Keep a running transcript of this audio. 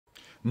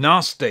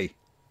Nasty.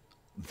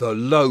 The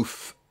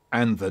Loaf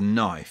and the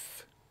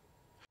Knife.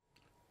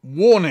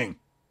 Warning!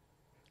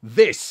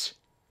 This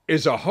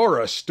is a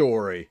horror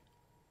story.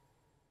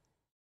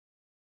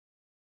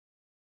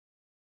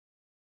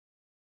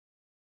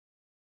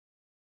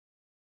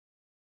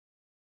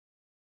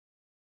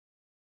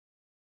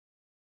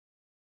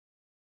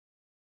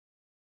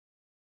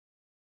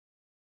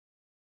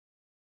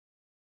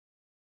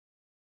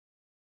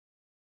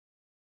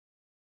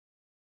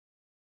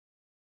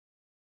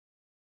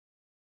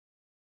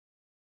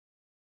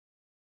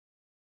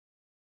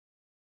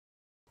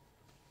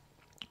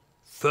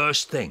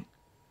 First thing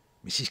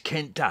Mrs.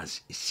 Kent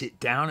does is sit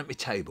down at my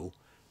table,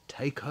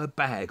 take her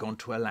bag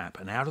onto her lap,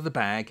 and out of the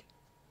bag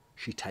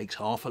she takes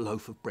half a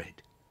loaf of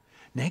bread.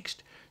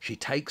 Next, she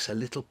takes a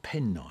little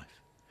penknife.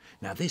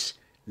 Now this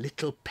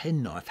little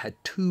penknife had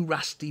two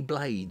rusty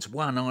blades,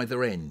 one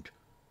either end.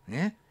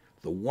 Yeah?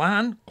 The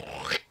one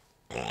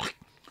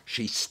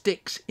she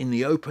sticks in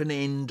the open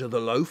end of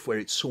the loaf where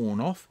it's sawn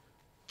off,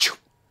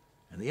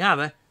 and the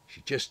other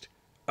she just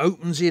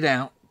opens it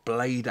out,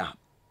 blade up.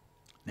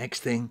 Next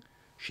thing,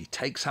 she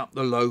takes up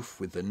the loaf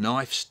with the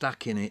knife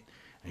stuck in it,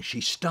 and she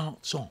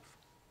starts off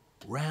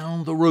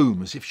round the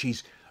room as if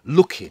she's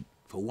looking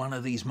for one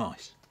of these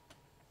mice.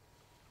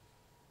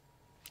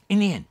 In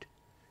the end,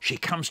 she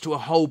comes to a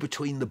hole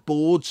between the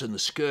boards and the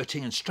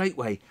skirting, and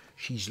straightway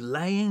she's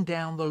laying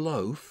down the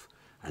loaf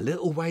a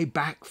little way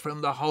back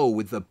from the hole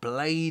with the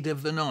blade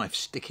of the knife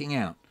sticking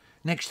out.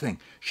 Next thing,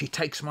 she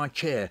takes my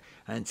chair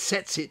and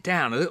sets it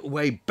down a little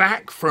way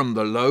back from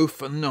the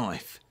loaf and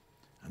knife.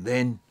 And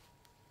then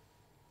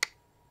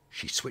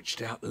she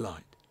switched out the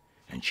light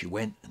and she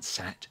went and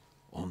sat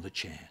on the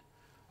chair.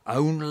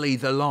 Only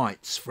the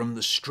lights from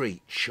the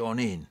street shone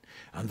in,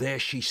 and there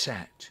she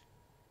sat,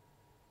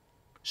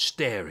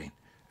 staring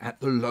at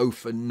the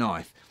loaf and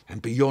knife,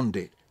 and beyond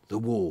it the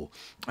wall.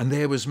 And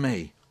there was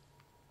me,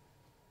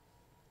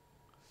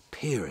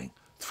 peering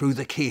through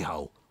the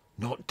keyhole,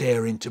 not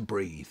daring to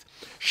breathe.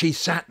 She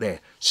sat there,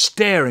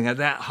 staring at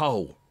that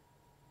hole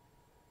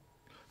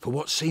for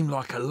what seemed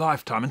like a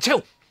lifetime,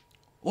 until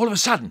all of a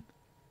sudden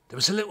there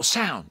was a little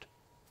sound.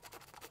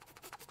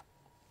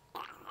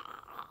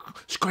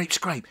 Scrape,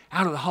 scrape,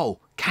 out of the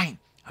hole came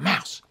a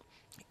mouse.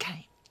 It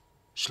came,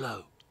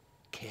 slow,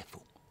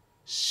 careful,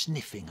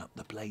 sniffing up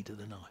the blade of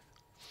the knife.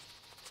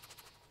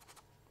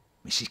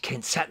 Mrs.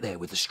 Kent sat there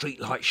with the street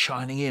light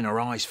shining in, her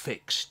eyes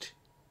fixed.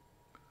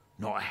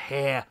 Not a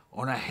hair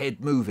on her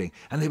head moving,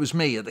 and there was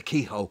me at the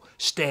keyhole,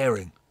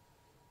 staring.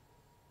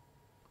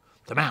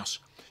 The mouse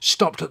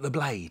stopped at the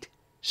blade,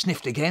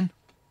 sniffed again,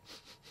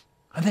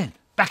 and then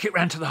back it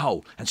ran to the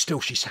hole, and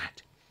still she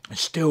sat, and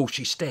still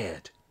she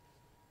stared.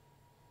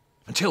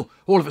 Until,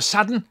 all of a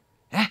sudden,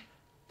 there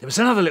was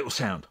another little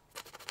sound.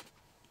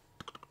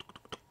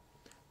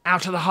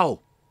 Out of the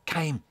hole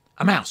came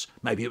a mouse.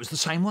 Maybe it was the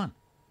same one.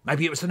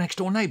 Maybe it was the next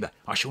door neighbour.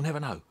 I shall never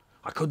know.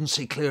 I couldn't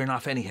see clear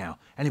enough anyhow.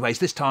 Anyways,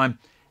 this time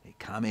it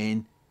come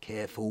in,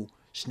 careful,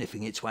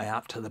 sniffing its way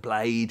up to the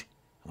blade.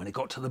 And when it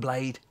got to the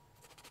blade,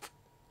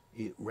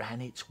 it ran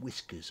its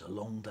whiskers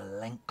along the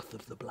length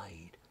of the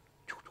blade.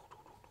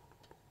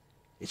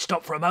 It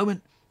stopped for a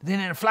moment, and then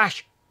in a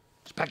flash,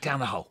 it's back down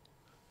the hole.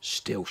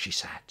 Still she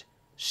sat,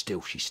 still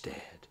she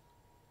stared.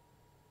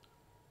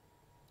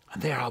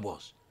 And there I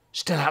was,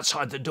 still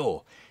outside the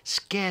door,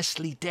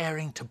 scarcely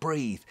daring to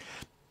breathe.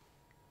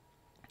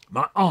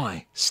 My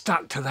eye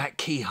stuck to that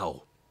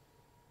keyhole.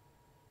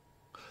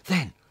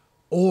 Then,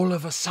 all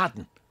of a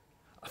sudden,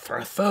 for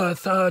a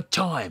third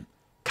time,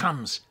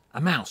 comes a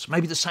mouse.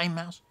 Maybe the same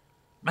mouse,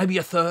 maybe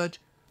a third,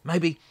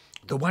 maybe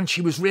the one she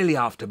was really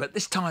after, but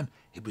this time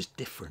it was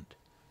different.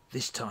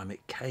 This time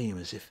it came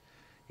as if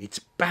its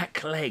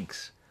back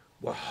legs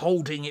were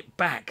holding it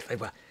back. They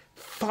were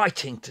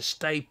fighting to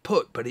stay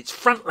put, but its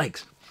front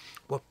legs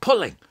were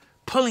pulling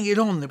it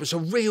on. There was a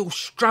real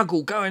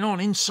struggle going on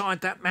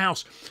inside that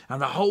mouse,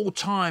 and the whole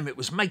time it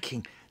was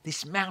making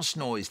this mouse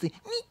noise, the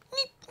neep,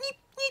 neep, neep,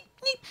 neep,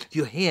 neep,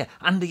 you hear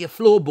under your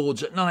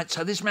floorboards at night.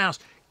 So this mouse,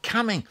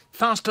 coming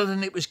faster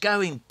than it was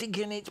going,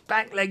 digging its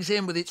back legs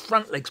in with its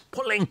front legs,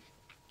 pulling,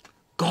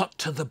 got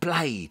to the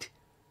blade.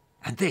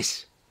 And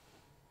this,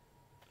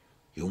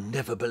 you'll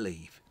never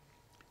believe,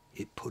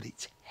 it put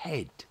its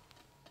head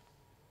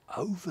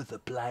over the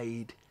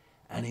blade,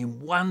 and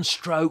in one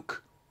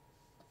stroke,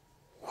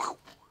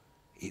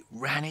 it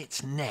ran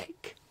its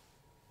neck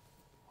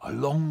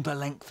along the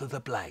length of the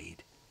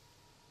blade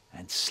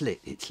and slit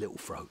its little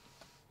throat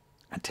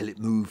until it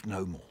moved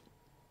no more.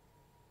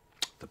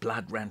 The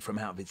blood ran from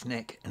out of its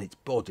neck, and its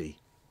body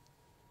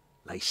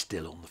lay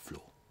still on the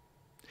floor.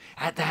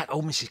 At that,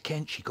 old Mrs.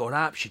 Kent, she got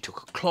up, she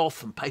took a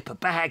cloth and paper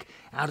bag.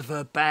 Out of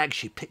her bag,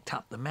 she picked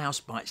up the mouse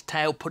by its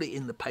tail, put it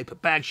in the paper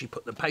bag. She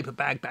put the paper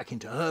bag back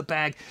into her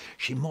bag.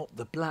 She mopped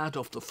the blood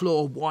off the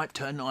floor, wiped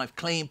her knife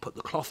clean, put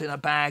the cloth in her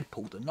bag,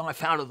 pulled the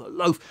knife out of the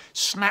loaf,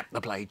 snapped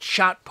the blade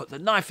shut, put the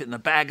knife in the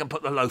bag and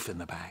put the loaf in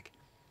the bag.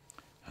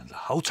 And the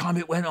whole time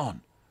it went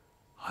on,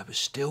 I was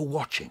still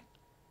watching.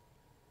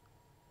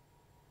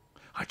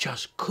 I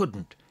just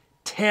couldn't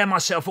tear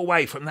myself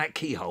away from that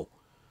keyhole.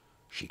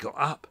 She got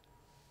up,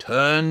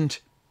 turned,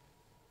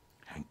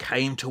 and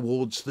came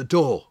towards the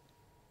door.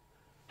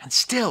 And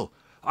still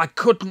I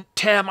couldn't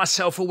tear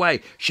myself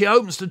away. She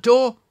opens the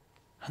door,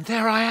 and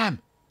there I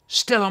am,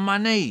 still on my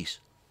knees.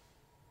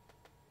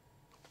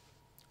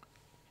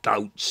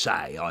 "Don't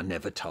say I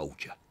never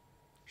told you,"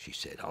 she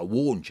said. "I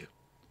warned you.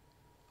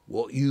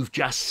 What you've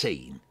just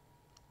seen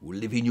will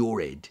live in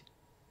your head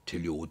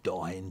till your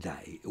dying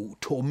day. It will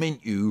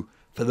torment you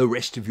for the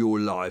rest of your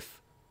life,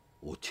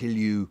 or till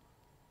you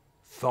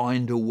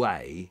find a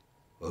way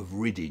of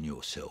ridding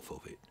yourself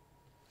of it."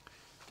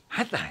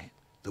 At that,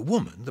 the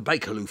woman, the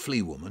Bakerloo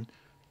Flea woman,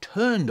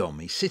 turned on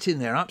me, sitting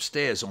there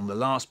upstairs on the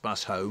last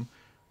bus home,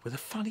 with a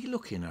funny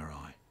look in her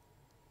eye.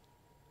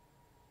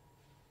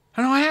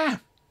 "And I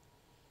have.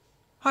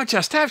 I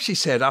just have," she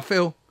said. "I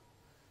feel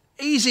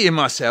easy in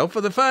myself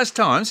for the first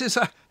time since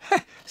I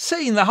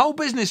seen the whole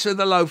business of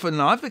the loaf and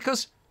knife,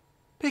 because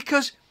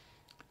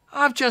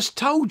I've just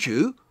told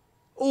you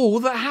all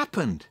that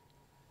happened."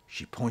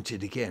 She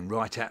pointed again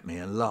right at me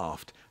and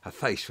laughed. Her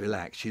face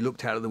relaxed. She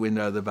looked out of the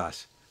window of the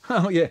bus.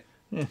 "Oh, yeah.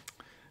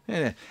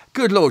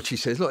 Good Lord," she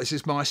says. "Look, this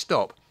is my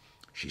stop."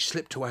 She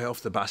slipped away off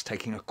the bus,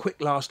 taking a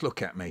quick last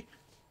look at me.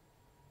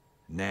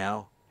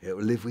 "Now it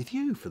will live with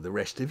you for the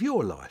rest of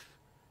your life,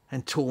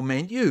 and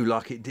torment you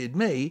like it did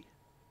me,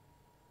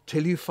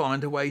 till you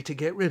find a way to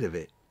get rid of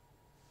it."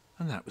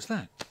 And that was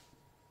that.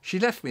 She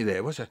left me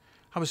there.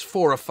 I was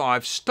 4 or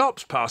 5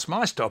 stops past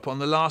my stop on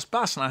the last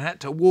bus, and I had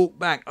to walk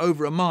back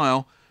over a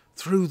mile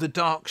through the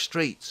dark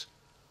streets,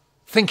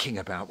 thinking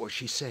about what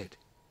she said.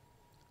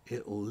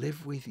 It'll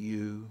live with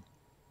you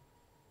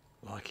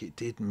like it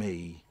did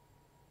me,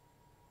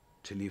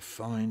 till you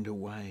find a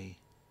way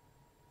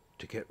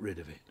to get rid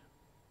of it.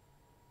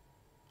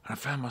 And I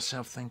found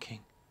myself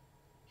thinking,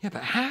 yeah,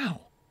 but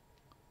how?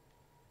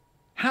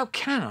 How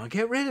can I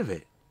get rid of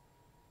it?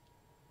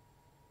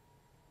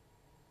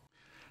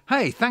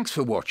 Hey, thanks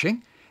for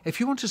watching. If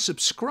you want to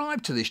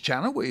subscribe to this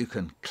channel, where you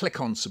can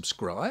click on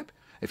subscribe.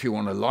 If you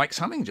want to like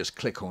something, just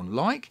click on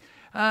like.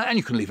 And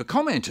you can leave a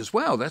comment as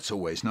well. That's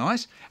always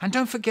nice. And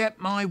don't forget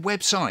my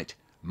website,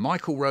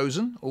 Michael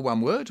Rosen, all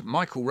one word,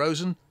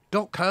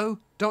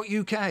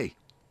 michaelrosen.co.uk.